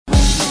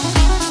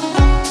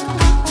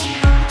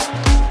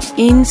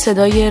این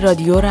صدای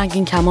رادیو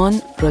رنگین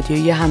کمان،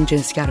 رادیوی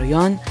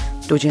همجنسگرایان،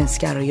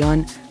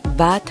 دوجنسگرایان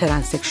و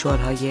ترنسکشوال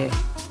های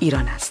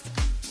ایران است.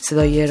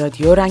 صدای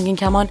رادیو رنگین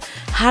کمان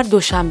هر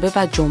دوشنبه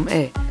و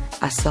جمعه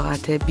از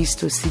ساعت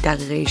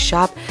 20:30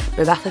 شب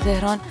به وقت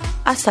تهران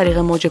از طریق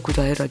موج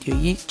کوتاه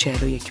رادیویی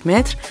 41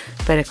 متر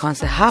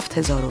فرکانس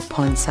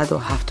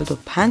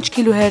 7575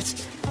 کیلوهرتز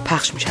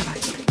پخش می شود.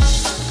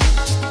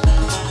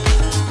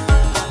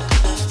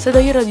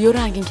 صدای رادیو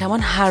رنگین کمان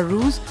هر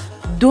روز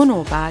 2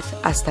 نوبت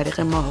از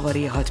طریق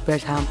ماهواره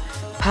هاتبرد هم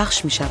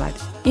پخش می شود.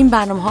 این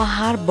برنامه ها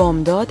هر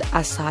بامداد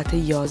از ساعت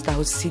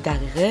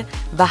 11:30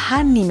 و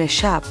هر نیمه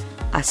شب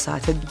از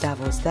ساعت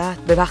 12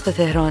 به وقت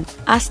تهران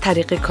از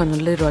طریق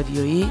کانال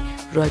رادیویی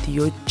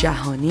رادیو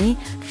جهانی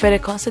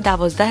فرکانس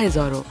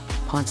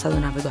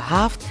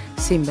 12597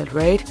 سیمبل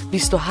ریت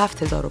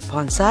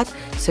 27500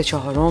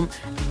 3/4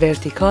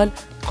 ورتیکال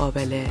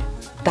قابل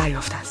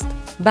دریافت است.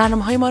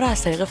 برنامه‌های ما را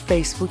از طریق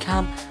فیسبوک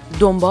هم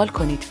دنبال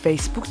کنید.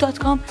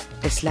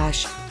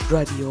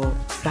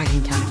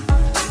 facebook.com/radio.ranginkaman.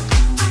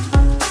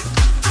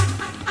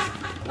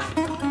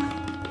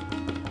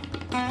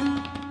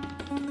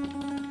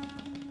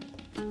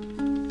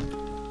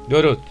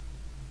 درود،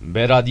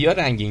 به رادیو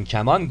رنگین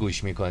کمان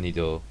گوش میکنید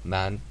و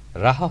من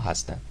رها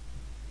هستم.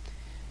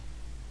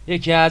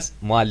 یکی از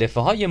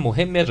مؤلفه‌های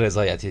مهم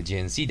رضایت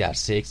جنسی در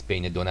سکس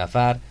بین 2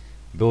 نفر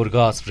به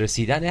ارگاسم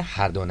رسیدن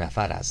هر 2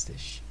 نفر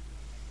هستش.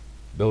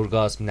 به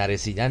ارگاسم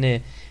نرسیدن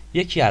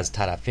یکی از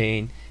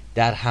طرفین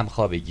در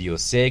همخوابگی و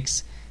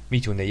سکس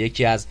میتونه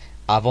یکی از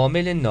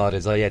عوامل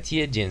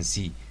نارضایتی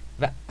جنسی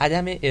و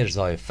عدم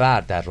ارضای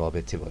فرد در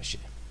رابطه باشه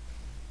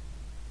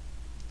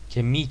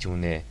که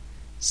میتونه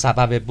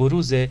سبب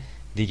بروز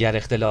دیگر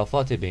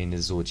اختلافات بین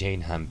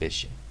زوجین هم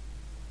بشه.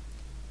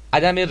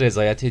 عدم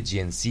رضایت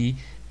جنسی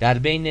در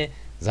بین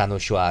زن و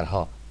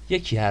شوهرها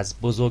یکی از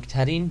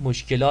بزرگترین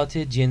مشکلات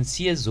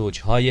جنسی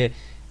زوجهای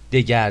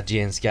دیگر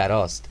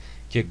جنسگراست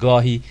که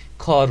گاهی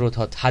کار رو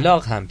تا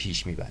طلاق هم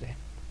پیش میبره.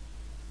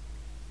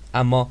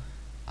 اما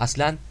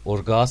اصلا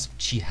ارگاسم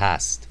چی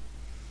هست؟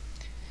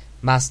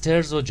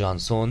 مسترز و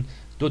جانسون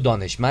 2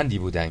 دانشمندی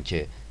بودند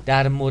که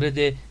در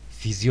مورد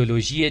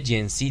فیزیولوژی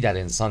جنسی در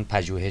انسان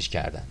پژوهش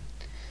کردند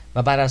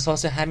و بر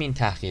اساس همین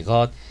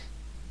تحقیقات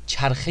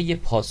چرخه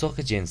پاسخ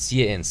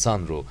جنسی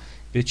انسان رو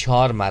به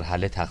 4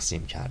 مرحله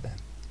تقسیم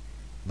کردند: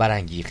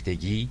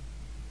 برانگیختگی،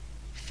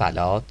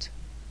 فلات،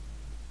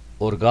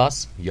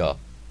 ارگاسم یا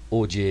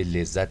اوج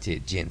لذت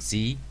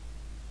جنسی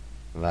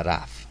و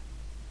رفع.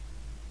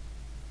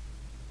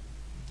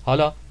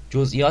 حالا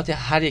جزئیات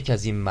هر یک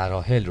از این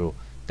مراحل رو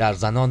در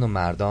زنان و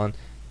مردان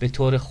به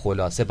طور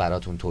خلاصه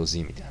براتون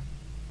توضیح میدم.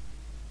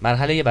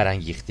 مرحله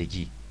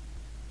برانگیختگی.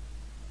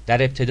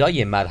 در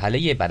ابتدای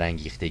مرحله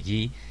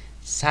برانگیختگی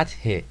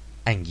سطح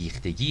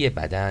انگیختگی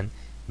بدن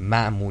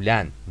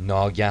معمولاً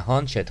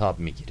ناگهان شتاب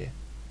میگیره.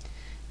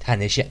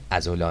 تنش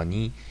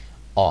عضلانی،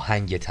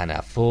 آهنگ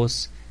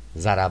تنفس،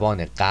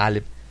 ضربان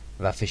قلب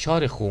و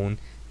فشار خون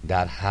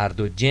در هر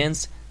 2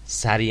 جنس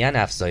سریعاً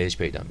افزایش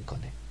پیدا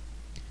میکنه.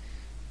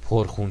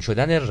 پرخون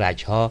شدن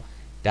رگها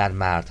در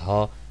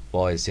مردها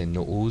باعث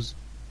نعوذ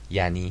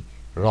یعنی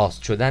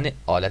راست شدن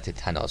آلت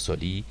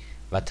تناسلی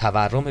و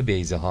تورم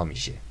بیضه ها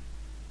میشه.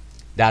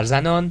 در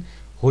زنان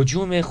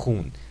هجوم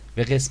خون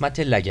به قسمت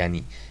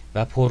لگنی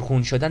و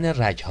پرخون شدن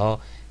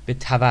رگها به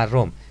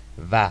تورم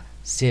و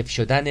سفت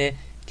شدن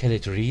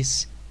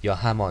کلیتوریس یا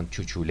همان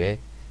چوچوله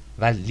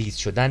و لیز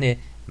شدن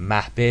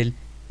محبل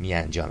می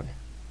انجامه.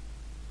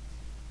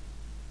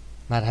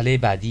 مرحله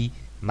بعدی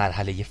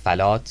مرحله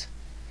فلات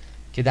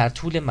که در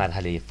طول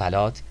مرحله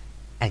فلات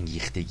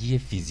انگیختگی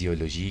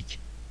فیزیولوژیک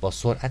با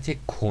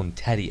سرعت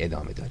کندتری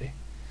ادامه داره.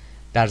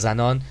 در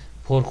زنان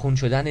پرخون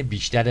شدن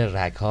بیشتر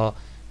رگها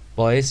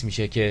باعث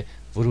میشه که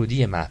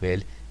ورودی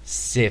محبل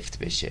سفت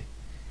بشه.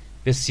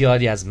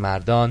 بسیاری از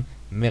مردان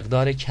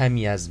مقدار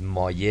کمی از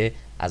مایع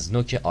از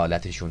نوک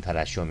آلتشون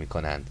ترشح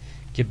میکنند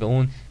که به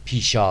اون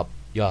پیشاب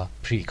یا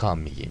پریکام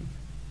میگیم،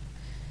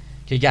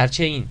 که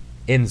گرچه این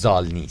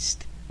انزال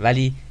نیست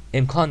ولی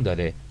امکان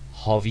داره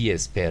حاوی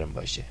اسپرم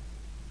باشه.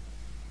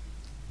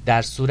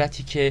 در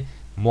صورتی که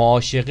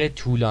معاشقه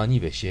طولانی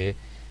بشه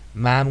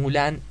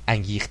معمولاً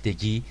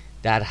انگیختگی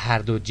در هر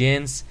 2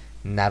 جنس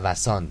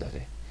نوسان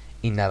داره.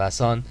 این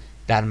نوسان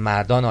در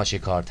مردان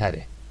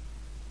آشکارتره.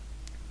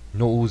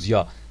 نعوذ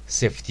یا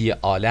سفتی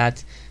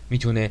آلت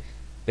میتونه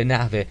به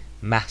نحو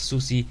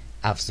محسوسی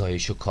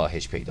افزایش و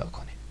کاهش پیدا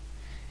کنه.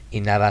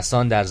 این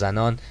نوسان در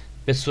زنان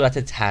به صورت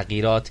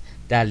تغییرات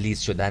در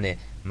لیز شدن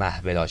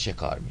محبل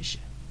آشکار میشه.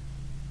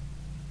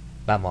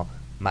 و ما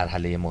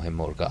مرحله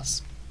مهم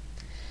ارگاسم.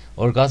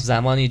 ارگاسم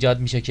زمانی ایجاد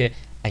میشه که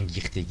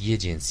انگیختگی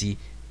جنسی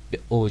به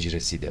اوج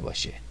رسیده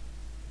باشه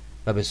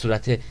و به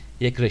صورت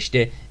یک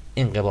رشته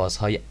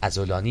انقباض‌های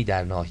عضلانی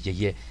در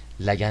ناحیه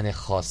لگن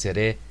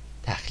خاصره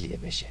تخلیه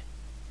بشه.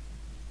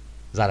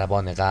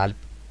 ضربان قلب،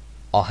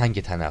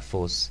 آهنگ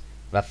تنفس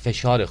و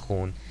فشار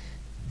خون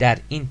در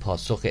این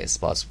پاسخ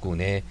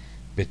اسپاسمگونه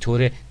به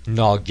طور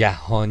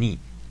ناگهانی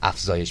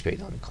افزایش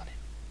پیدا میکنه.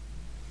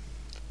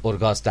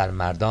 ارگاسم در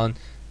مردان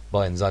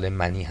با انزال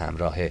منی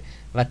همراهه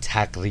و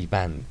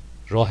تقریباً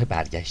راه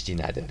برگشتی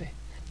نداره.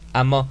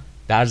 اما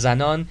در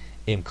زنان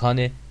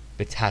امکان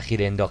به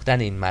تأخیر انداختن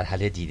این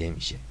مرحله دیده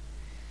میشه.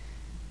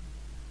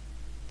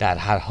 در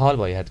هر حال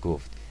باید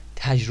گفت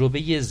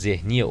تجربه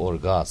ذهنی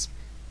ارگاسم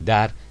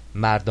در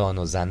مردان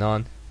و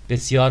زنان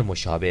بسیار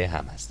مشابه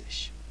هم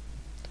هستش.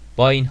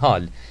 با این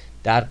حال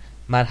در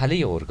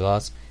مرحله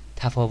ارگاسم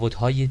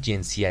تفاوت‌های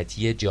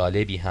جنسیتی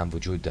جالبی هم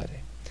وجود داره.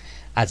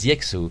 از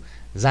یک سو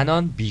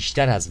زنان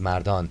بیشتر از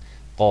مردان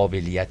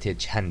قابلیت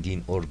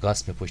چندین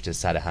ارگاسم پشت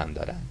سر هم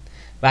دارند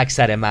و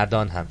اکثر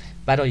مردان هم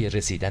برای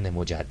رسیدن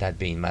مجدد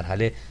به این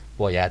مرحله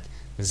باید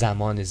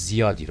زمان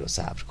زیادی رو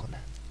صبر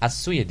کنند. از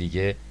سوی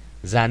دیگه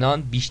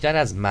زنان بیشتر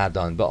از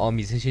مردان به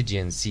آمیزش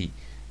جنسی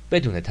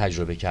بدون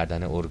تجربه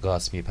کردن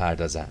ارگاسم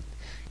می‌پردازند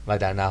و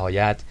در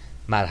نهایت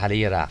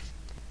مرحله رفع.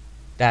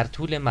 در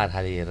طول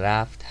مرحله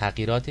رفع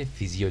تغییرات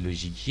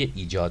فیزیولوژیکی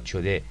ایجاد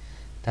شده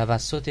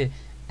توسط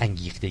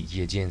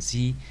انگیختگی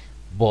جنسی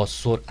با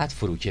سرعت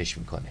فروکش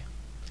میکنه.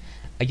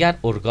 اگر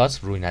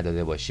ارگاسم روی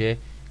نداده باشه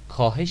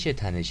کاهش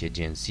تنش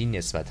جنسی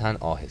نسبتاً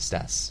آهسته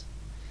است.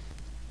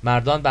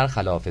 مردان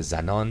برخلاف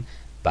زنان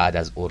بعد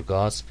از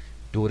ارگاسم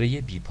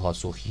دوره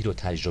بیپاسخی رو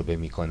تجربه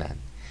میکنند.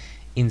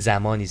 این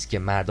زمانی است که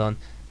مردان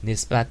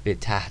نسبت به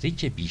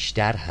تحریک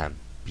بیشتر هم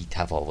بی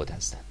تفاوت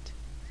هستند.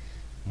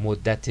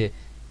 مدت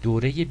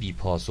دوره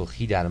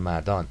بیپاسخی در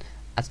مردان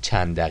از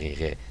چند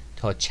دقیقه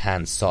تا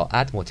چند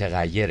ساعت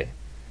متغیره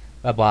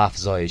و با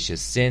افزایش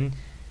سن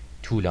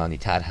طولانی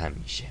تر هم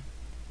میشه.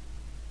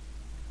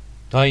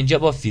 تا اینجا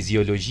با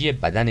فیزیولوژی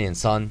بدن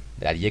انسان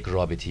در یک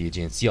رابطه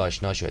جنسی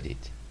آشنا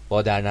شدید.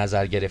 با در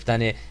نظر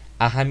گرفتن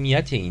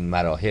اهمیت این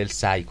مراحل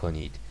سعی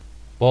کنید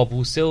با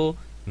بوسه و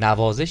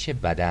نوازش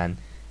بدن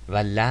و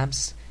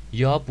لمس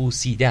یا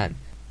بوسیدن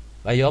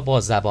و یا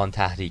با زبان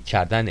تحریک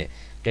کردن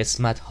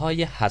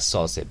قسمت‌های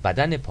حساس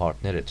بدن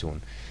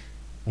پارتنرتون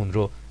اون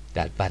رو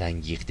در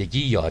برانگیختگی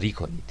یاری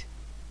کنید.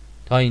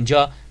 تا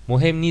اینجا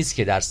مهم نیست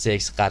که در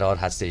سکس قرار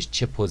هستش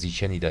چه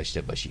پوزیشنی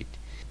داشته باشید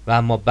و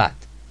اما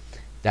بعد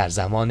در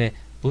زمان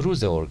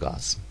بروز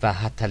ارگاسم و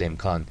حتی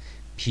الامکان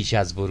پیش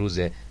از بروز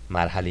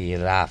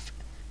مرحله رفع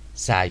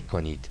سعی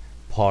کنید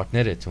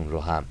پارتنرتون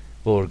رو هم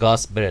به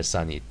ارگاسم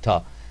برسانید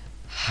تا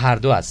هر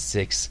دو از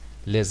سکس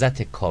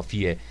لذت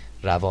کافی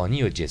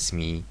روانی و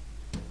جسمی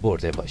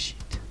برده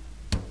باشید.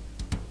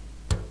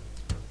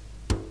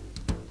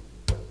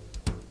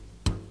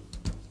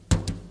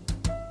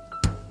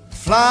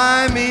 Fly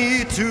me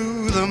to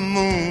the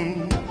moon,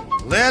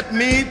 let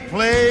me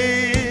play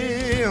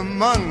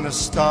among the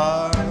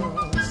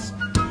stars,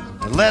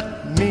 and let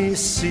me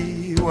see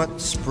what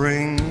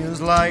spring is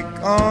like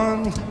on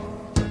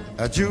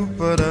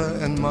Jupiter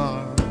and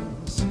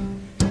Mars.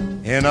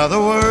 In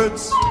other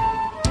words,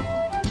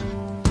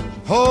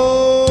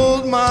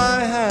 hold my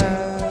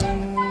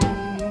hand.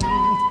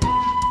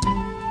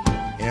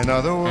 In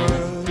other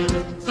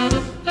words,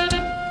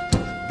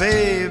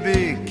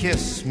 baby,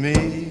 kiss me.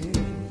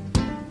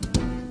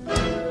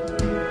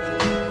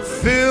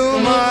 Fill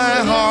my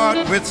heart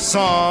with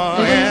song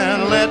and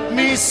let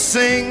me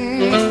sing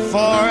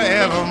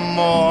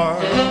forevermore.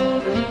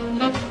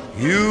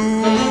 You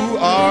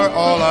are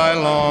all I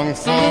long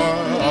for,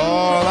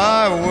 all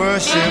I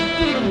worship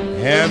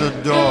and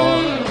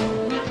adore.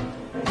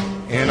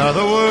 In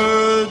other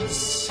words,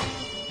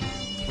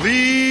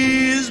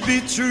 please be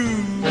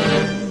true.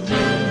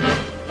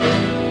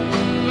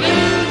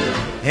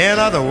 In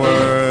other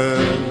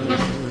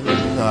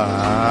words,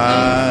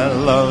 I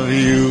love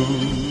you.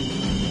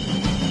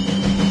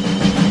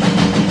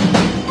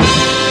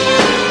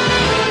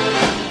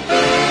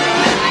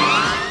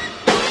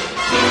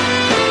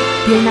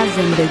 بیاین از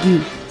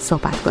زندگی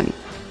صحبت کنیم.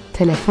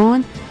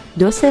 تلفن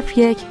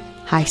 201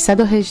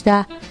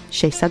 818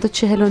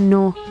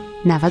 649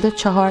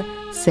 94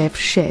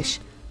 06.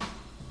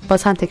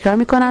 باز هم تکرار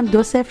میکنم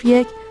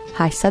 201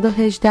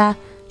 818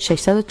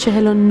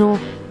 649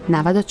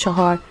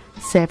 94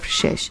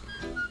 06.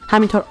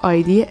 همینطور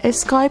آیدی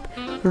اسکایپ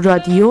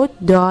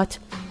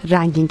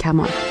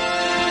radio.ranginkaman.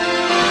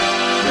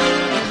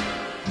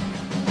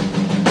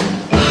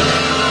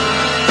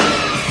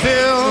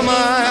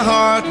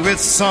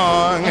 With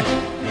song,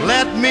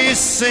 let me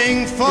sing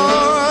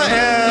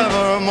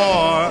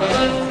forevermore.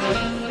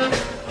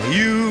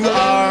 You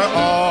are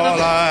all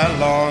I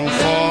long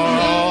for,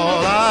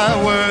 all I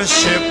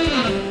worship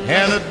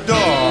and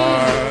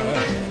adore.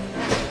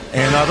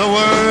 In other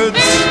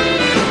words,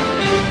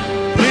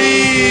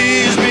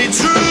 please be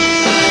true.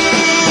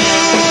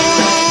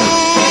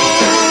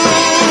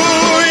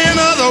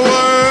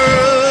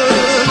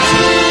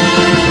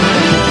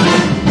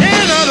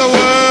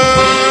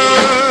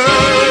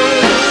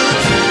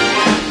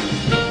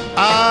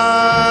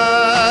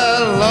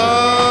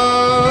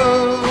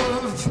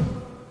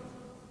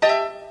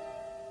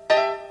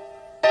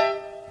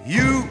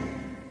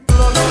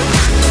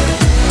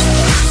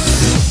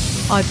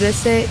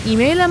 آدرس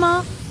ایمیل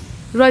ما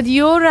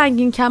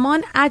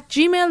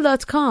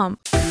radio.ranginkaman@gmail.com.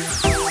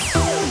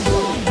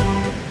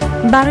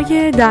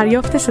 برای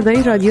دریافت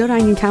صدای رادیو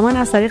رنگین کمان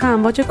از طریق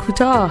امواج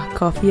کوتاه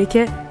کافیه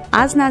که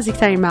از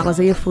نزدیکترین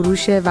مغازه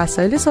فروش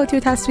وسایل صوتی و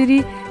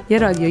تصویری یه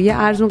رادیویی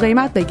ارزون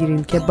قیمت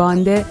بگیرین که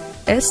باند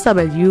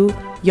SW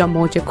یا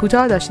موج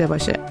کوتاه داشته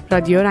باشه.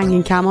 رادیو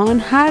رنگین کمان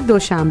هر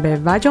دوشنبه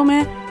و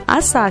جمعه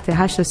از ساعت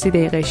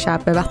 8:30 شب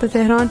به وقت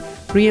تهران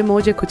روی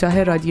موج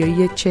کوتاه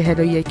رادیویی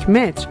 41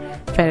 متر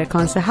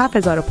فرکانس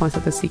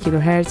 7530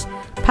 کیلوهرتز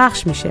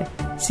پخش میشه.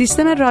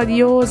 سیستم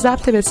رادیو و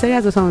ضبط بسیاری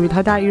از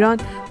اتومبیل‌ها در ایران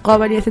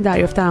قابلیت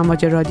دریافت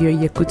امواج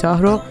رادیویی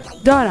کوتاه رو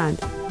دارند.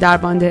 در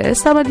باند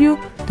SW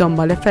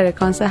دنبال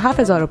فرکانس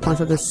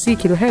 7530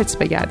 کیلوهرتز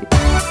بگردید.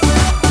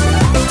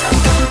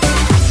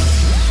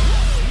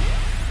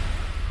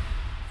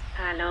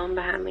 سلام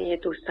به همه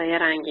دوستای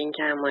رنگین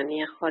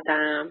کمانی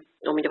خودم.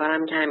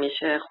 امیدوارم که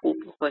همیشه خوب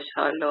و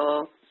خوشحال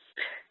و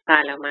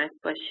سلامت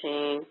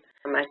باشین.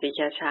 از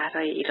یکی از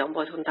شهرهای ایران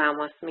باتون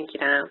تماس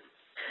میگیرم.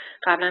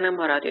 قبلا هم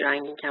با رادیو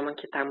رنگین کمان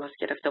که تماس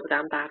گرفته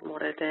بودم در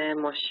مورد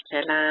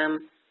مشکلم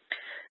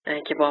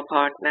که با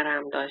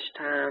پارتنرم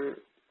داشتم.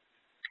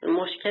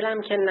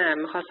 مشکلم که نه،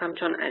 میخواستم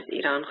چون از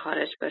ایران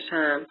خارج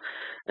بشم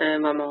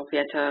و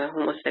موقعیت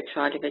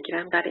هوموسکسوالی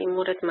بگیرم، در این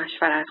مورد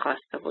مشورت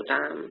خواسته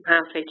بودم،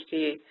 هم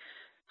فکری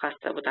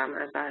خواسته بودم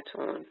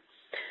ازتون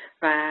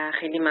و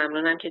خیلی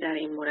ممنونم که در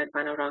این مورد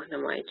منو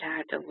راهنمایی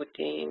کرده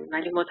بودین.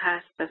 ولی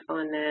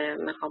متاسفانه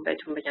میخوام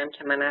بهتون بگم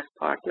که من از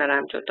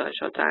پارتنرم جدا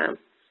شدم.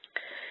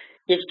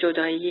 یک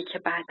جدایی که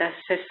بعد از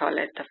 3 سال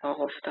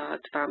اتفاق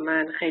افتاد و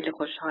من خیلی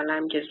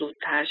خوشحالم که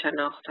زودتر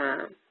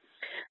شناختم.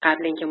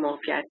 قبل اینکه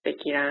موقعیت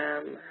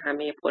بگیرم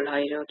همه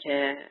پل‌هایی رو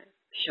که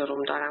پیش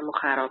روم دارم رو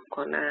خراب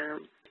کنم،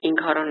 این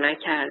کار رو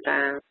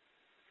نکردم.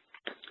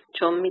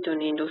 چون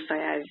میدونین دوستای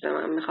عزیز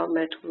من، میخوام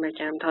بهتون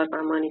بگم تا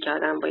زمانی که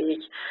آدم با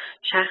یک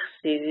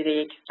شخصی زیر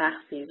یک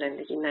سقفی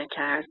زندگی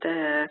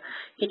نکرده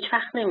هیچ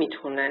وقت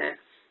نمیتونه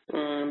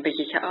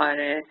بگی که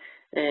آره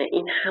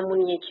این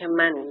همونیه که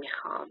من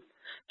میخوام.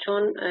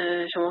 چون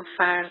شما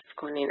فرض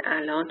کنین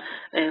الان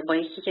با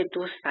یکی که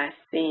دوست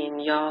هستین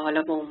یا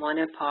حالا به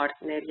عنوان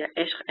پارتنر یا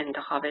عشق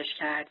انتخابش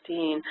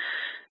کردین،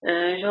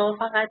 شما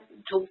فقط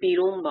تو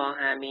بیرون با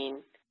همین،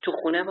 تو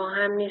خونه با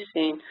هم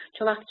نیستین.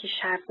 چون وقتی که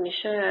شب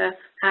میشه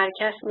هر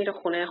کس میره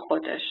خونه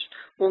خودش،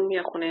 اون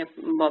میره خونه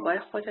بابای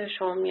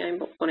خودش، اون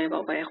میاین خونه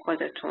بابای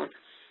خودتون.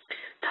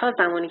 تا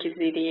زمانی که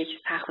زیر یک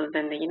سقف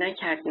زندگی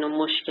نکردین و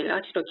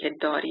مشکلاتی رو که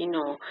دارین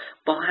و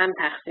با هم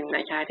تقسیم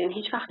نکردین،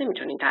 هیچ وقت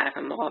نمیتونین طرف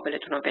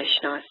مقابلتون رو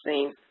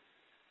بشناسین.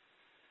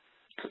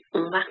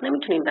 اون وقت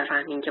نمیتونین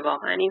بفهمین که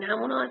واقعا این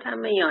همون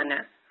آدمه یا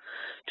نه.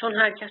 چون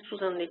هر کس تو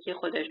زندگی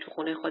خودش، تو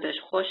خونه خودش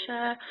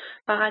خوشه.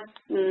 فقط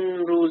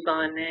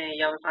روزانه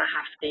یا مثلا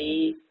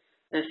هفته‌ای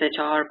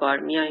 3-4 بار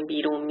میاین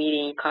بیرون،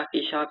 میرین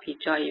کافی شاپی،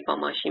 جایی با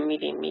ماشین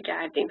میرین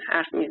میگردین،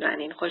 حرف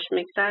میزنین، خوش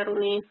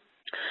میگذرونین.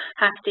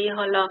 هفته‌ای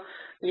حالا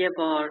 1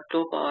 بار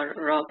 2 بار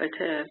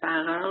رابطه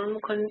برقرار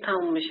میکنین،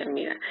 تموم میشه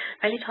میره.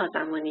 ولی تا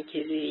زمانی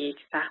که زیر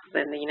یک سقف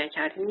زندگی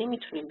نکردین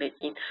نمیتونین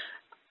بگین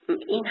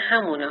این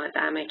همون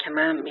آدمه که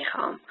من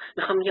میخوام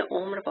یه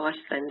عمر باهاش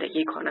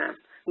زندگی کنم.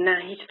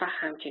 نه، هیچ وقت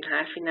همچین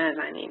حرفی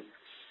نزنین.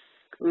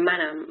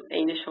 منم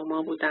عین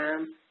شما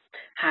بودم،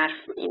 از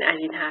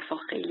این حرفا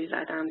خیلی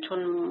زدم،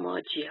 چون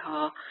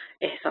ماجی‌ها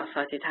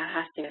احساساتی تر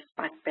هستیم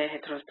نسبت به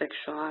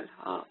هتروسکسوال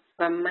ها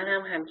و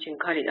منم همچین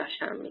کاری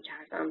داشتم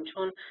میکردم.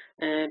 چون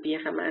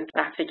بیف من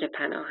رفته که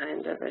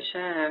پناهنده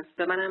بشه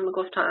به منم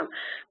میگفتم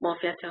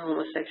معافیت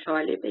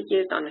هوموسکسوالی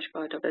بگیر،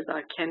 دانشگاهتو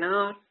بذار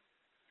کنار،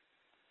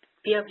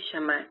 بیا پیش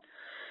من.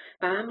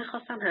 و من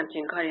میخواستم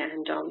همچین کاری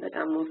انجام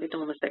بدم، معافیت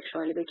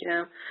هوموسکسوالی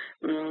بگیرم،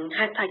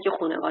 حتی اگه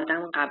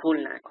خانواده‌ام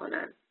قبول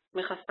نکنن.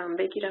 میخواستم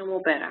بگیرم و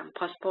برم،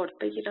 پاسپورت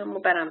بگیرم و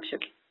برم پیش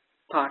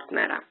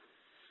پارتنرم.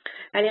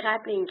 ولی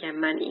قبل اینکه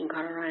من این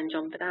کار رو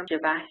انجام بدم که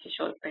بحثی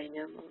شد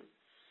بینمون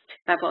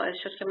و باعث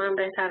شد که من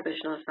بهتر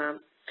بشناسم.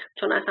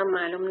 چون اصلا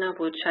معلوم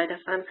نبود، شاید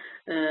اصلا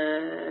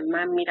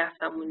من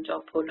میرفتم اونجا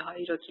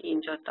پل‌هایی رو که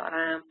اینجا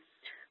دارم،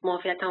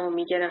 معافیتمو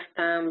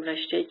میگرفتم،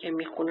 رشته‌ای که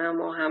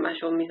میخونم و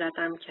همشو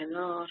میزدم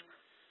کنار،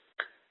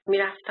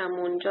 میرفتم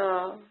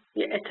اونجا،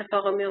 یه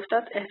اتفاق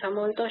میافتاد،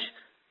 احتمال داشت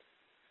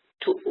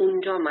تو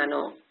اونجا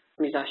منو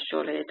میذاشت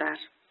جلوی در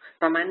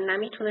و من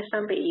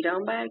نمیتونستم به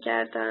ایران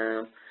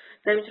برگردم،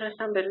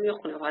 نمیتونستم به روی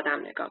خانواده‌ام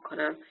نگاه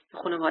کنم.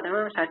 خانواده‌ام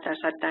هم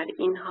 100% در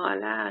این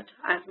حالت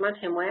از من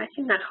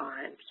حمایتی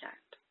نخواهند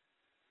کرد.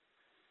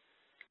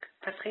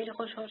 پس خیلی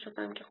خوشحال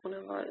شدم که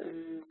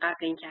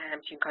قبل اینکه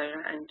همچین کاری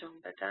رو انجام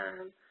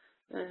بدم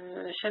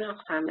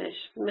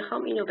شناختمش.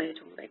 میخوام اینو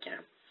بهتون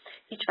بگم،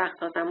 هیچ وقت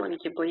تا زمانی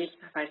که با یک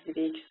نفر زیر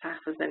یک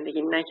سقف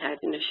زندگی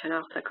نکردین و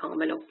شناخت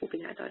کامل و خوبی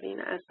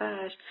ندارین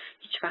ازش،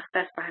 هیچ وقت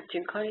دست به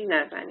همچین کاری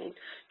نزنین،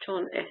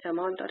 چون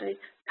احتمال داره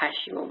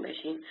پشیمون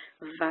بشین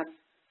و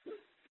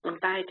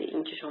بعد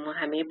اینکه شما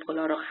همه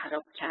پلا رو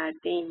خراب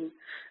کردین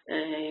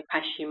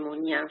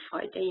پشیمونی هم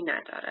فایده ای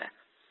نداره.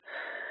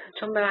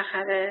 چون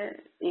بالاخره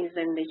این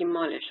زندگی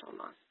مال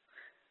شماست.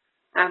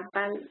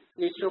 اول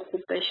یکی رو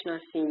خوب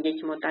بشناسین،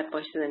 یک مدت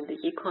باش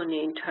زندگی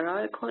کنین،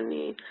 ترای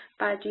کنین،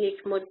 بعد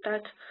یک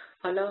مدت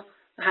حالا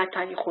حتی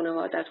اگه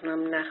خانواده‌تون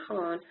هم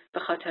نخوان به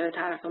خاطر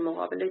طرف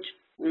مقابل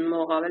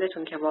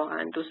مقابلتون که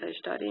واقعا دوستش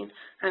دارین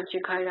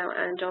همچین کاری رو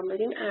انجام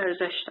بدین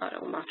ارزش داره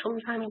اون وقت، چون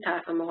میفهمین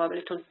طرف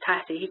مقابلتون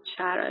تحت هیچ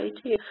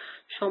شرایطی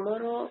شما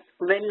رو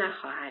ول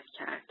نخواهد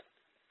کرد.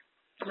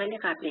 ولی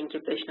قبل اینکه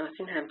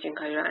بشناسین همچین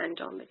کاری رو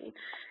انجام بدین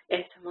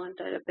احتمال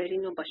داره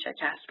برین و با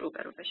شکست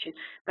روبرو بشین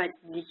و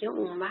دیگه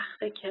اون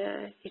وقته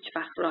که هیچ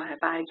وقت راه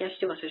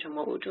برگشتی واسه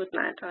شما وجود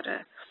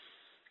نداره.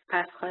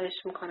 پس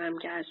خواهش میکنم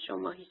که از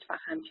شما هیچ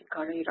وقت همچین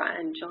کاری رو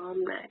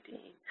انجام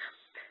ندین.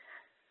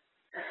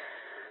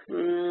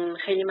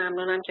 خیلی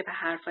ممنونم که به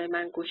حرفای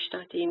من گوش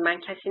دادین. من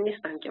کسی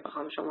نیستم که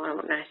بخوام شما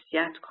رو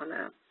نصیحت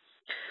کنم،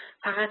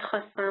 فقط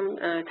خواستم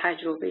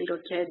تجربه‌ای رو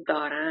که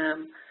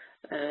دارم،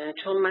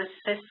 چون من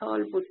 3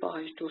 سال بود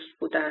باهاش دوست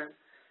بودم،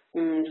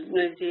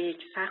 زیر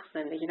یک سقف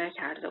زندگی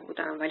نکرده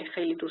بودم ولی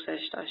خیلی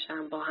دوستش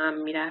داشتم، با هم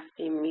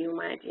میرفتیم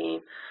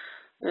میومدیم،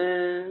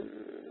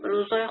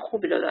 روزای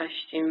خوبی رو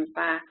داشتیم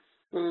و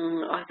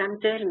آدم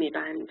دل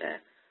میبنده.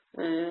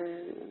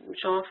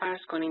 شما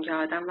فرض کنین که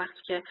آدم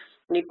وقتی که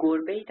یه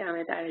گربه‌ای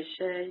دم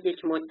درشه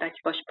یک مدتی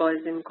باش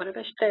بازی میکنه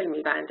بهش دل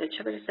میبنده،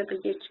 چه برسه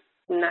به یک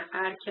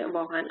نفر که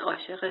واقعا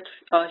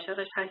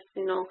عاشقش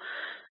هستین و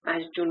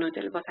از جون و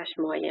دل واسش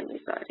مایه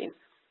میذارین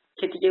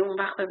که دیگه اون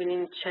وقت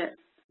ببینین چه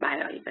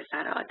بلایی به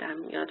سر آدم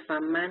میاد. و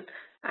من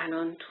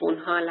الان تو اون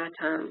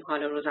حالتم،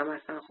 حال روزم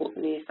اصلا خوب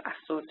نیست،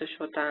 افسرده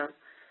شدم،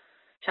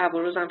 شب و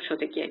روزم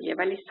شده گریه،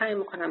 ولی سعی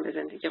میکنم به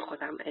زندگی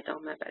خودم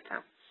ادامه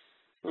بدم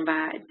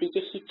و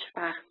دیگه هیچ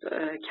وقت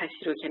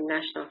کسی رو که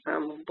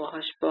نشناسم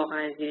باهاش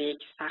واقعا زیر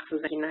یک سقف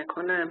زندگی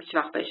نکنم، هیچ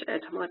وقت بهش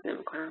اعتماد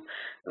نمیکنم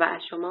و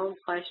از شما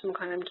خواهش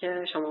میکنم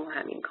که شما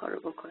همین کارو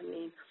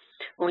بکنین.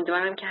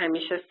 امیدوارم که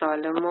همیشه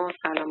سالم و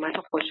سلامت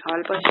و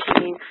خوشحال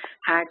باشین،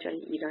 هر جای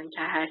ایران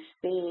که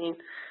هستین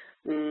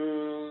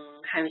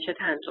همیشه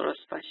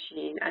تندرست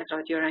باشین. از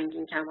رادیو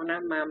رنگین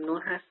کمانم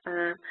ممنون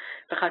هستم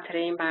به خاطر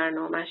این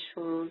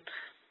برنامهشون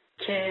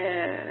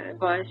که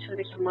باعث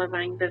شده که ما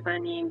زنگ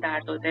بزنیم،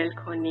 درد و دل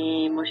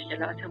کنیم،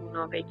 مشکلاتمون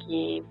رو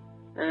بگیم.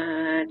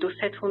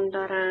 دوستتون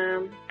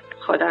دارم،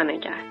 خدا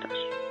نگهدار.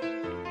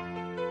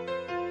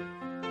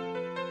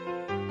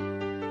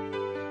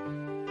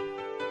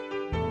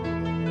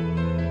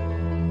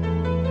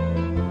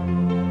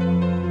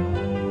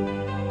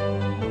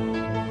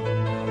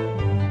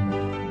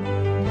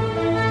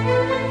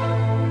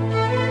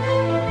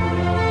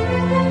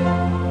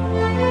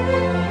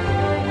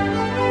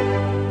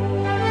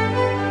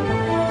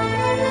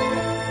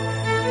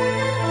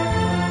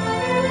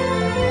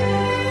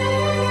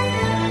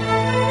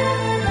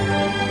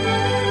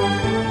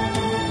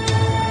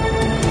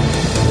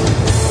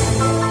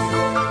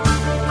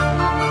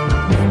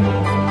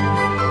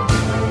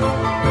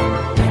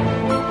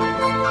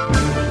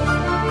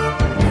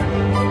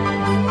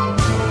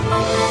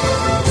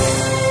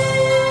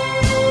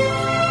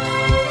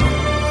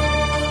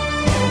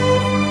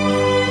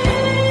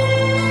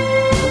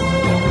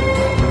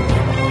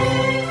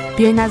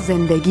 بیاین از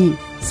زندگی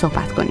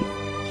صحبت کنیم.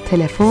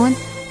 تلفن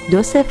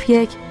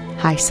 201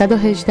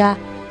 818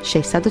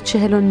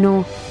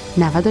 649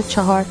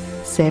 94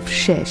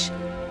 06.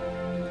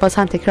 باز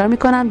هم تکرار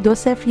میکنم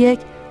 201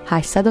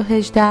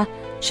 818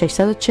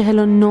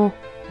 649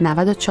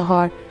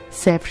 94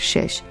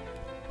 06.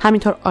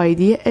 همینطور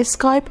آیدی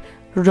اسکایپ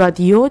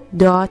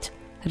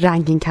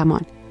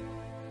radio.ranginkaman.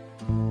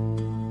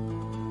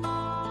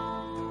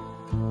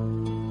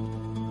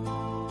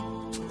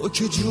 تو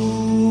که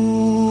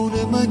جون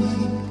منی،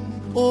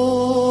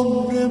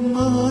 عمر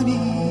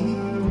منی،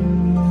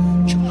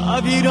 که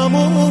عبیرم و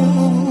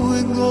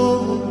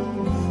انگار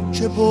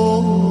که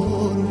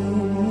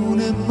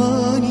بارون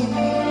منی،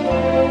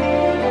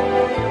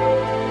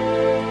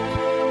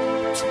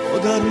 تو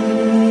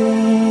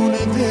درون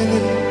دل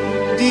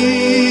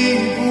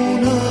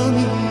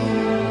دیوونمی،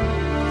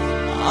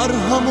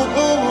 مرهم و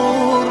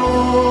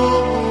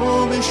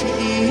آرامش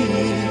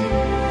این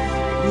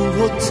روح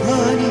و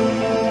تنی.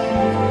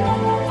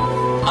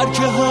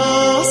 هرچه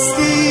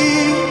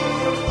هستی،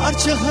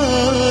 هرچه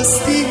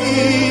هستی،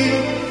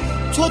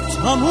 تو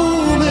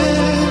تموم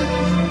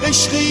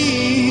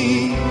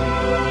عشقی،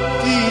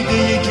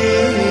 دیده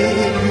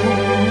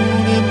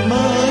گریون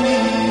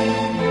منی.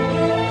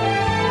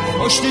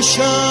 خوش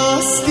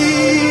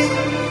نشستی،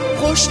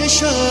 خوش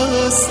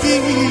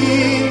نشستی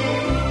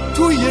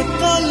توی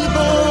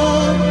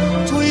قلبم،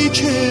 تویی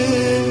که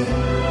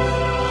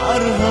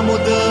مرهم و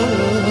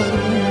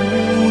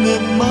درون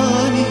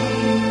منی.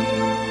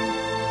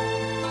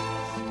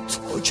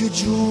 که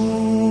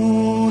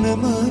جون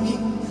منی،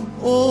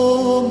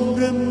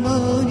 عمر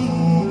منی،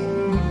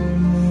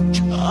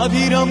 که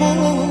عبیرم و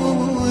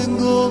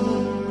انگار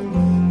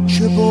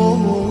که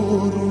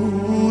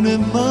بارون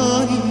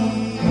منی.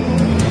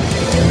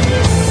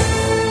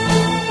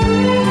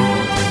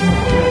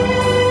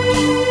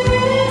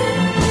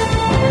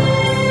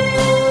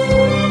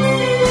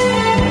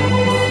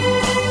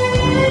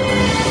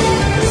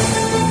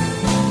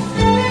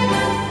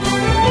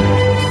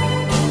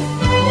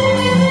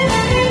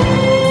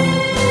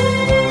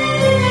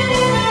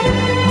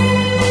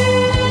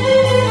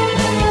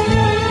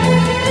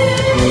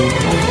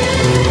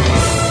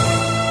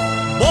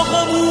 با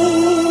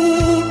همون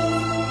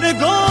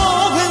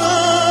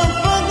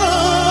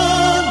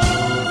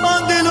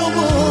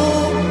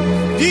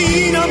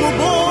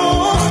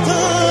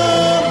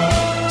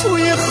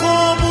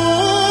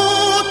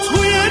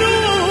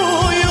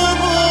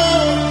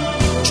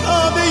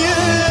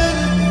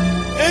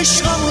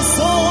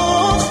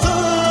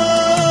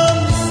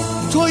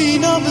توی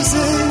نبض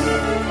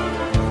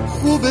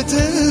خوب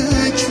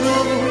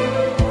تکرار،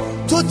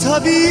 تو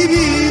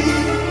طبیبی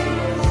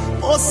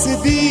واسه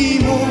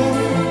بیمار،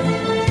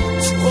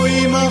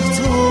 توی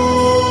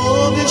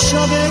مهتاب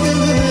شب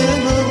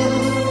من،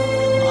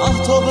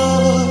 مهتاب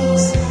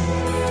از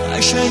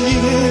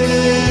قشنگی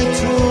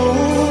تو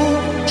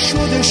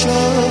شده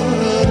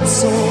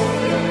شمسا،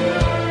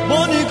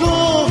 با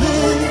نگاه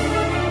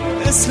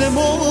مثل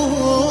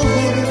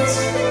ماهت،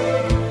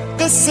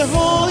 قصه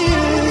های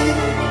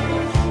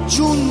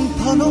جون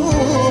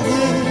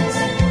پناهت،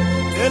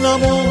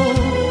 دلمو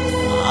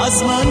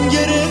از من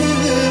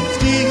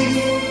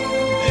گرفتی،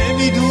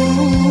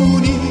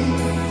 نمیدونی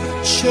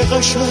چه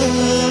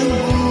قشنگ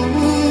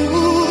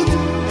بود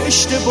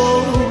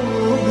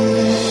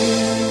اشتباهه،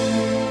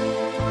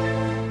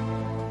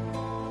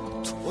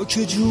 تو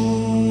که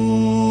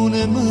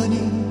جون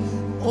منی،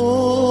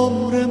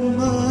 عمر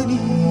منی،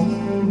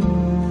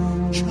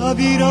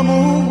 کبیرم و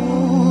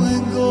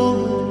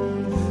انگار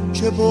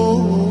که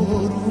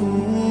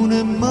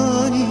بارون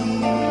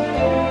منی.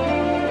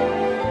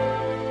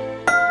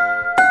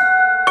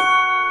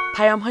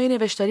 پیام‌های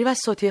نوشتاری و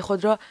صوتی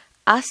خود را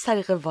از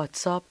طریق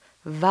واتساپ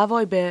و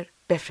وایبر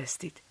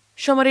بفرستید.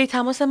 شماره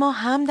تماس ما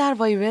هم در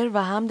وایبر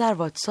و هم در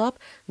واتساپ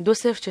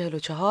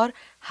 2044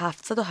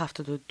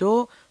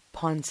 772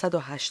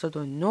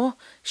 589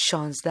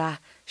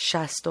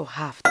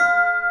 1667.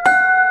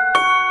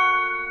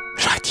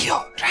 رادیو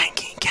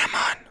رنگین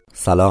کمان.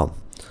 سلام،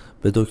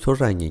 به دکتر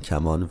رنگین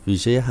کمان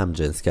ویژه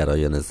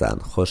همجنسگرایان زن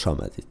خوش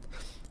آمدید.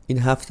 این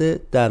هفته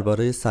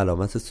درباره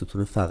سلامت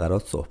ستون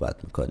فقرات صحبت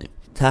می‌کنیم.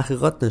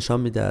 تحقیقات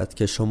نشان می‌دهد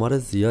که شمار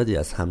زیادی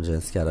از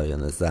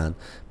همجنسگرایان زن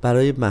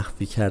برای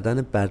مخفی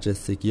کردن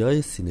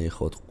برجستگی‌های سینه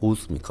خود قوز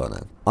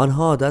می‌کنند.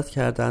 آنها عادت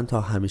کردند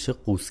تا همیشه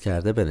قوز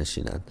کرده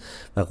بنشینند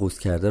و قوز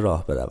کرده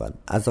راه بروند.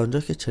 از آنجا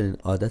که چنین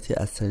عادتی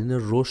از سنین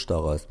رشد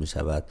آغاز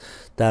می‌شود،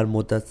 در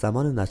مدت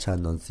زمان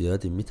نچندان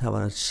زیادی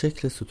می‌تواند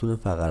شکل ستون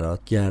فقرات،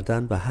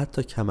 گردن و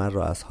حتی کمر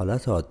را از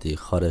حالت عادی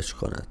خارج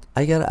کند.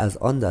 اگر از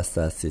آن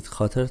دسته هستید،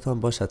 خاطرتان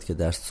باشد که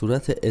در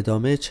صورت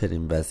ادامه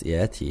چنین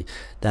وضعیتی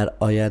در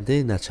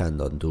آینده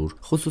نچندان دور،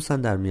 خصوصا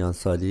در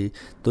میانسالی،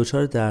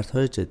 دچار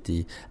دردهای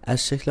جدی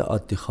از شکل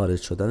عادی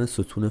خارج شدن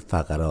ستون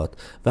فقرات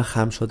و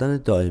خم شدن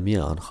دائمی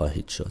آن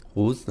خواهید شد.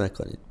 قوز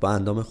نکنید، با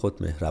اندام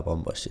خود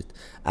مهربان باشید،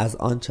 از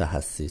آنچه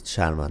هستید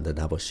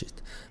شرمنده نباشید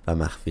و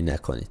مخفی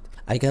نکنید.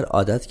 اگر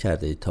عادت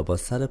کرده اید تا با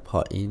سر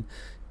پایین،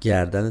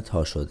 گردن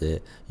تا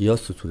شده یا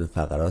ستون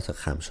فقرات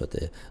خم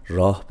شده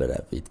راه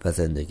بروید و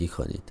زندگی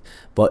کنید،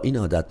 با این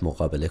عادت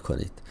مقابله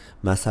کنید.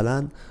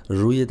 مثلا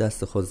روی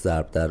دست خود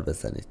ضرب در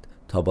بزنید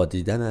تا با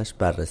دیدنش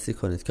بررسی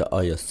کنید که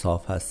آیا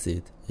صاف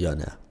هستید یا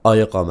نه،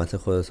 آیا قامت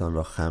خودتان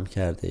را خم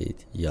کرده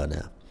اید یا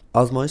نه.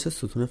 آزمایش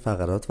ستون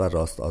فقرات و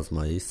راست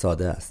آزمایی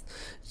ساده است.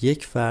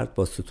 یک فرد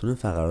با ستون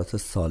فقرات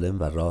سالم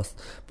و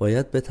راست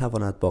باید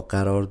بتواند با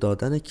قرار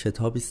دادن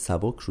کتابی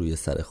سبک روی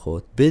سر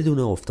خود بدون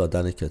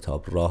افتادن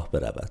کتاب راه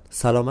برود.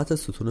 سلامت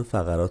ستون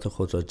فقرات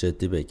خود را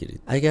جدی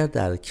بگیرید. اگر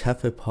در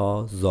کف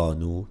پا،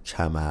 زانو،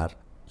 کمر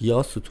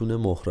یا ستون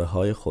مهره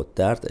های خود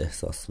درد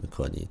احساس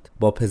می‌کنید،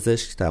 با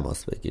پزشک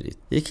تماس بگیرید.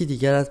 یکی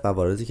دیگر از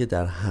مواردی که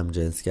در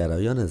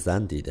همجنسگرایان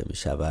زن دیده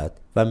می‌شود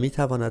و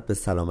می‌تواند به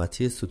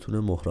سلامتی ستون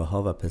مهره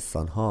ها و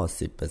پستان ها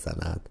آسیب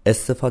بزند،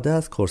 استفاده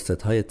از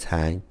کورست های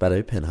تنگ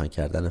برای پنهان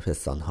کردن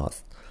پستان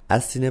هاست.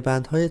 از سینه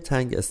بندهای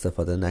تنگ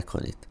استفاده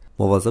نکنید.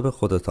 مواظب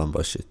خودتان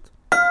باشید.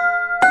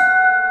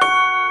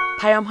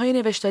 پیام‌های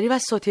نوشتاری و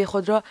صوتی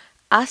خود را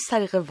از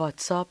طریق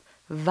واتساپ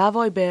و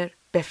وایبر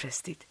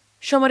بفرستید.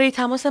 شماره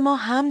تماس ما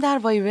هم در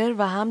وایبر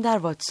و هم در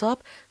واتساپ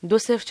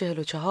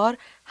 2044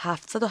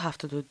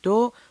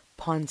 772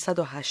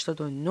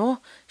 589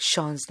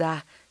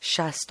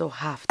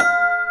 1667.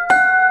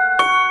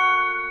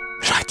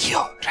 رادیو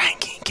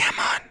رنگین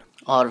کمان.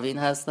 آروین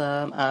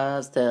هستم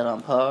از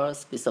تهران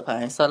پارس،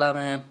 25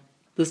 سالمه.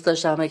 دوست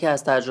داشتم که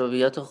از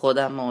تجربیات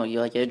خودم و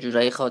یا یه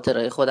جورایی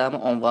خاطرهای خودم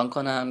عنوان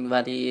کنم،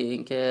 ولی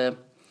اینکه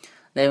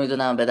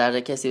نمیدونم به درد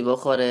کسی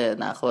بخوره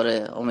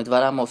نخوره،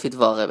 امیدوارم مفید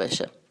واقع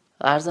بشه.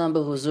 عرضم به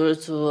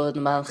حضورتون،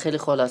 من خیلی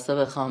خلاصه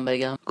بخوام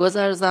بگم،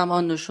 گذر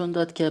زمان نشون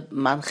داد که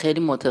من خیلی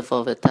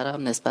متفاوت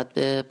ترم نسبت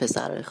به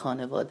پسرهای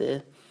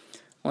خانواده.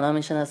 اونا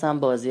میشناسن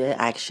بازی های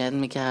اکشن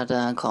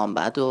میکردن،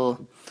 کامبد و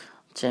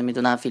چه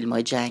میدونم فیلم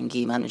های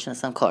جنگی، من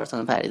میشناسم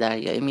کارتون پری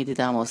دریایی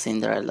میدیدم و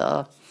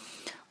سیندرلا.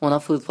 اونا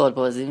فوتبال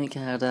بازی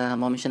میکردن،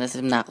 ما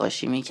میشناسیم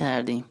نقاشی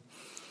میکردیم.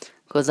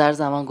 گذر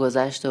زمان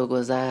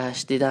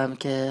گذشت دیدم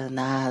که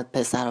نه،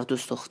 پسرها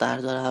دوست دختر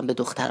دارن، به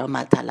دخترها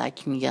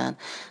متلک میگن.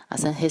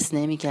 اصلا حس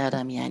نمی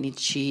کردم یعنی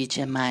چی،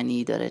 چه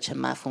معنی داره، چه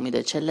مفهومی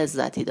داره، چه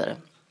لذتی داره.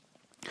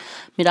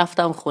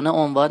 میرفتم خونه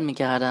عنوان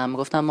میکردم،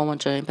 میگفتم مامان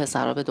چرا این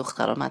پسرها به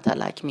دخترها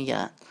متلک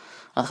میگن،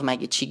 آخه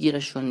مگه چی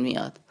گیرشون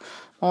میاد؟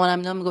 مامانم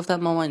اینا میگفتم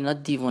مامان اینا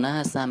دیوونه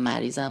هستن،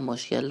 مریضن،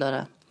 مشکل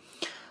دارن.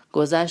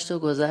 گذشت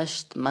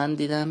من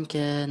دیدم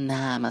که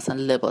نه، مثلا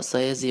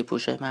لباسای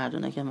زیرپوشای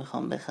مردونه که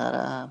میخوام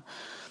بخرم،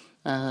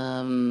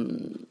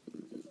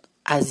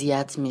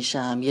 اذیت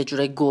میشم، یه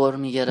جورای گور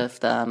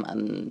میگرفتم،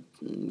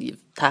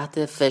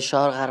 تحت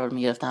فشار قرار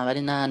میگرفتم.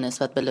 ولی نه،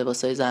 نسبت به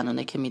لباسای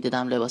زنانه که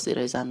میدیدم،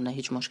 لباسای زنانه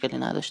هیچ مشکلی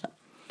نداشتم.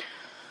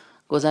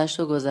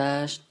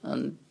 گذشت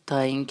تا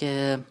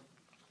اینکه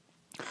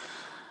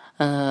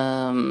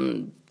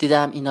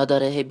دیدم اینا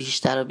داره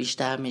بیشتر و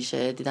بیشتر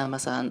میشه. دیدم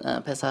مثلا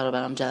پسر رو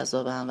برام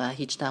جذابم و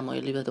هیچ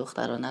تمایلی به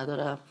دخترها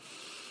ندارم.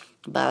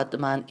 بعد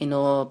من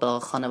اینو با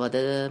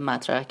خانواده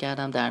مطرح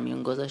کردم، در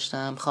میون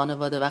گذاشتم.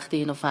 خانواده وقتی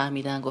اینو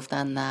فهمیدن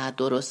گفتن نه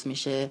درست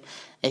میشه،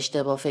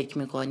 اشتباه فکر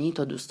میکنی،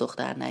 تو دوست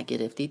دختر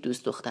نگرفتی،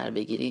 دوست دختر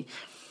بگیری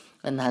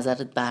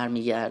نظرت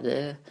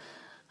برمیگرده.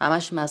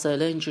 همش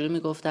مسائل اینجوری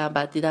میگفتم.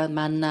 بعد دیدن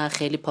من نه،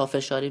 خیلی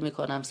پافشاری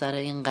میکنم سر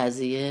این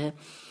قضیه.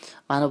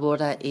 منو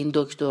بردن این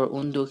دکتر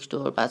اون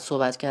دکتر، بعد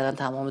صحبت کردن.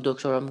 تمام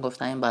دکترها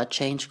میگفتن این باید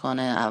چینج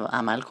کنه،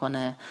 عمل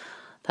کنه،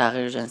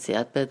 تغییر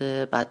جنسیت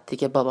بده. بعد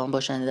دیگه بابام با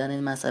شنیدن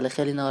این مسئله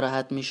خیلی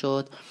ناراحت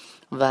میشد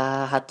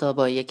و حتی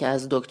با یکی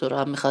از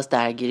دکترها میخواست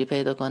درگیری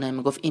پیدا کنه.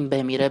 میگفت این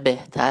بمیره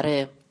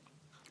بهتره،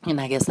 این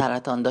اگه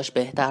سرطان داشت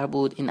بهتر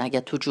بود، این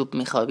اگه تو جوب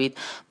میخوابید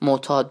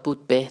معتاد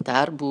بود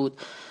بهتر بود،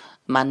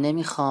 من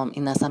نمیخوام،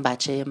 این اصلا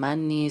بچه من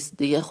نیست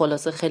دیگه.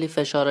 خلاصه خیلی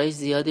فشارهای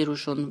زیادی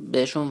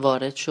بهشون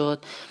وارد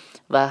شد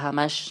و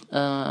همش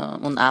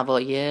اون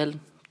اوایل،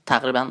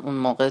 تقریبا اون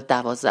موقع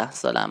 12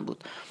 سالم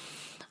بود.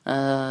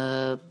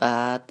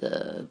 بعد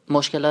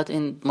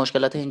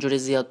مشکلات اینجوری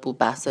زیاد بود،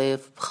 بحثای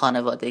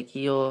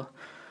خانوادگی و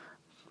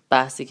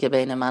بحثی که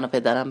بین من و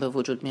پدرم به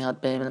وجود میاد،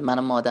 بین من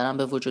و مادرم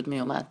به وجود می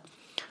اومد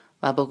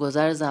و با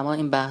گذر زمان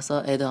این بحثا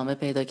ادامه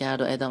پیدا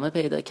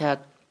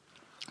کرد.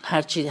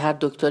 هر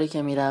دکتری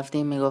که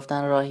میرفتیم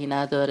میگفتن راهی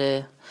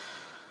نداره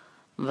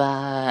و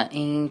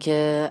این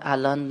که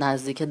الان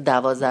نزدیک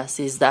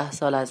 12-13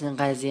 سال از این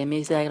قضیه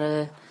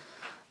میگذره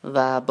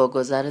و با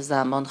گذر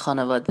زمان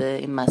خانواده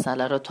این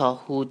مسئله رو تا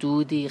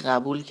حدودی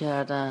قبول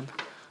کردن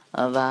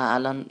و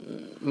الان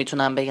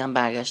میتونم بگم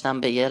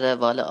برگشتم به یه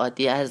روال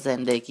عادی از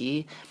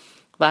زندگی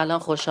و الان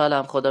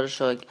خوشحالم، خدا رو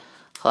شکر.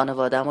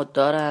 خانواده‌مو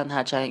دارن،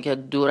 هرچند که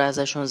دور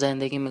ازشون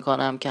زندگی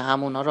میکنم که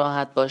هم اونا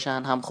راحت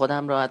باشن هم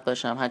خودم راحت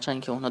باشم،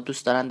 هرچند که اونا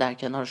دوست دارن در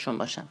کنارشون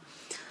باشم.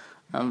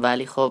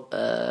 ولی خب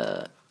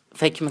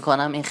فکر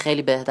میکنم این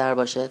خیلی بهتر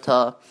باشه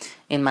تا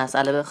این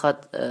مسئله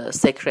بخواد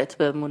سکرت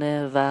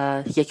بمونه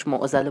و یک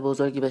معضل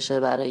بزرگی بشه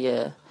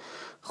برای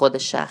خود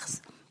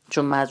شخص،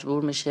 چون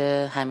مجبور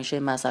میشه همیشه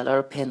این مسئله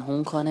رو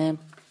پنهون کنه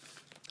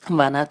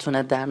و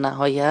نتونه در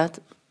نهایت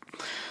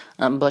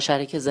با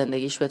شریک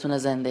زندگیش بتونه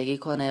زندگی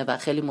کنه و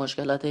خیلی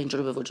مشکلات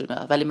اینجور به وجود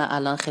میاد. ولی من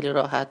الان خیلی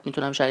راحت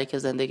میتونم شریک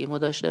زندگیمو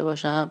داشته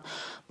باشم،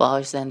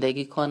 باهاش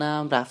زندگی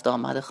کنم، رفت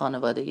آمد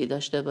خانوادگی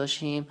داشته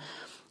باشیم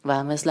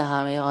و مثل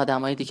همه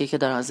آدمای دیگه که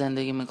دارن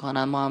زندگی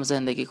میکنن ما هم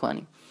زندگی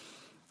کنیم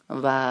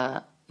و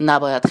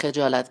نباید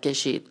خجالت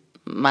کشید.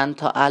 من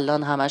تا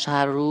الان همش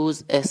هر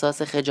روز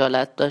احساس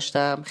خجالت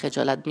داشتم،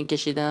 خجالت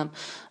میکشیدم،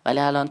 ولی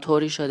الان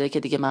طوری شده که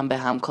دیگه من به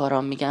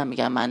همکارام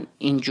میگم من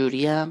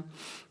اینجوریم،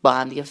 با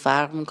هم دیگه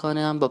فرق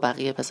میکنم، با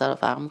بقیه پسرها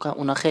فرق میکنم.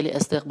 اونا خیلی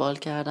استقبال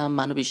کردن،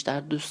 منو بیشتر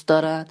دوست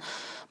دارن،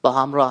 با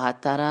هم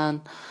راحت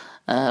ترن.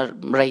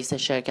 رئیس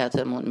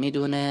شرکتمون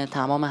میدونه،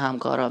 تمام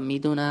همکارام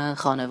میدونن،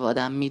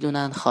 خانوادم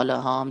میدونن، خاله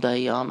هام،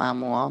 داییام،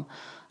 عموام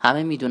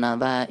همه میدونن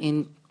و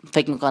این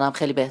فکر میکنم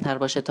خیلی بهتر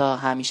باشه تا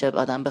همیشه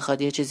آدم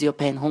بخواد یه چیزی رو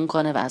پنهون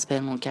کنه و از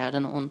پنهون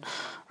کردن اون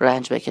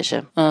رنج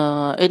بکشه.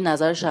 این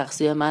نظر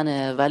شخصی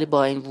منه، ولی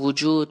با این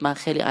وجود من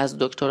خیلی از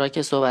دکترها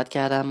که صحبت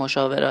کردن،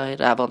 مشاورای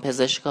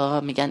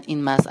روانپزشکا میگن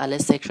این مسئله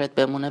سکرت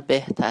بمونه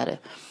بهتره.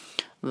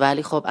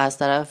 ولی خب از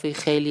طرفی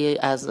خیلی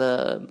از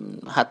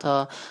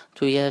حتی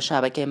توی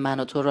شبکه من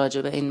و تو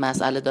راجع به این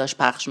مسئله داشت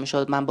پخش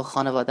میشد. من با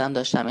خانواده‌ام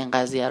داشتم این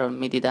قضیه رو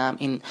میدیدم،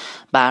 این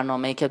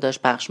برنامه‌ای که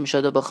داشت پخش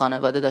میشد و با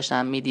خانواده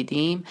داشتم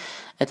میدیدیم.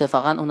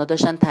 اتفاقا اونا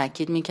داشتن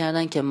تاکید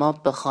میکردن که ما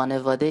به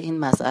خانواده این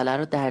مسئله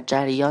رو در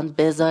جریان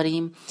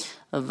بذاریم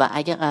و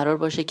اگه قرار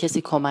باشه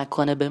کسی کمک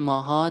کنه به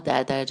ماها،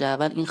 در درجه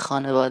اول این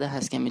خانواده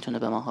هست که میتونه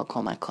به ماها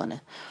کمک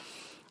کنه.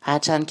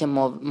 هرچند که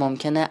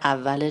ممکنه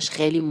اولش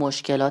خیلی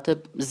مشکلات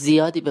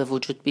زیادی به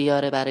وجود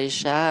بیاره برای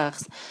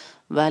شخص،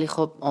 ولی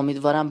خب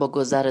امیدوارم با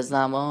گذر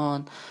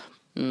زمان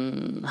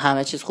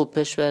همه چیز خوب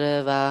پیش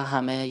بره و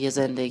همه یه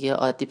زندگی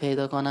عادی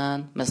پیدا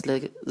کنن مثل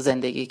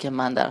زندگی که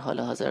من در حال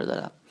حاضر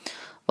دارم.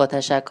 با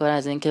تشکر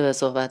از این که به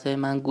صحبت‌های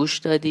من گوش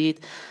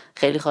دادید.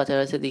 خیلی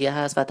خاطرات دیگه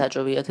هست و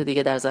تجربیات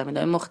دیگه در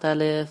زمینه‌های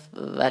مختلف،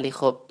 ولی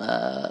خب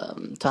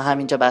تا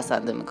همینجا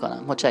بسنده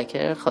میکنم.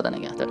 متشکرم، خدا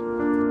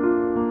نگهدار.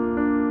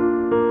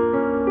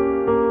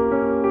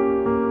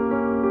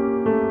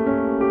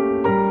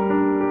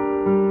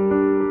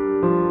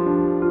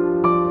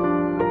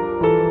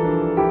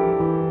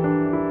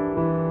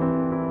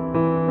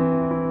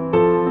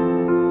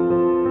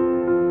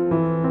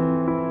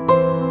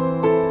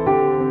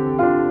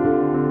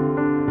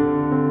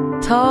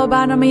 تا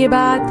برنامه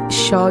بعد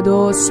شاد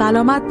و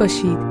سلامت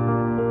باشید.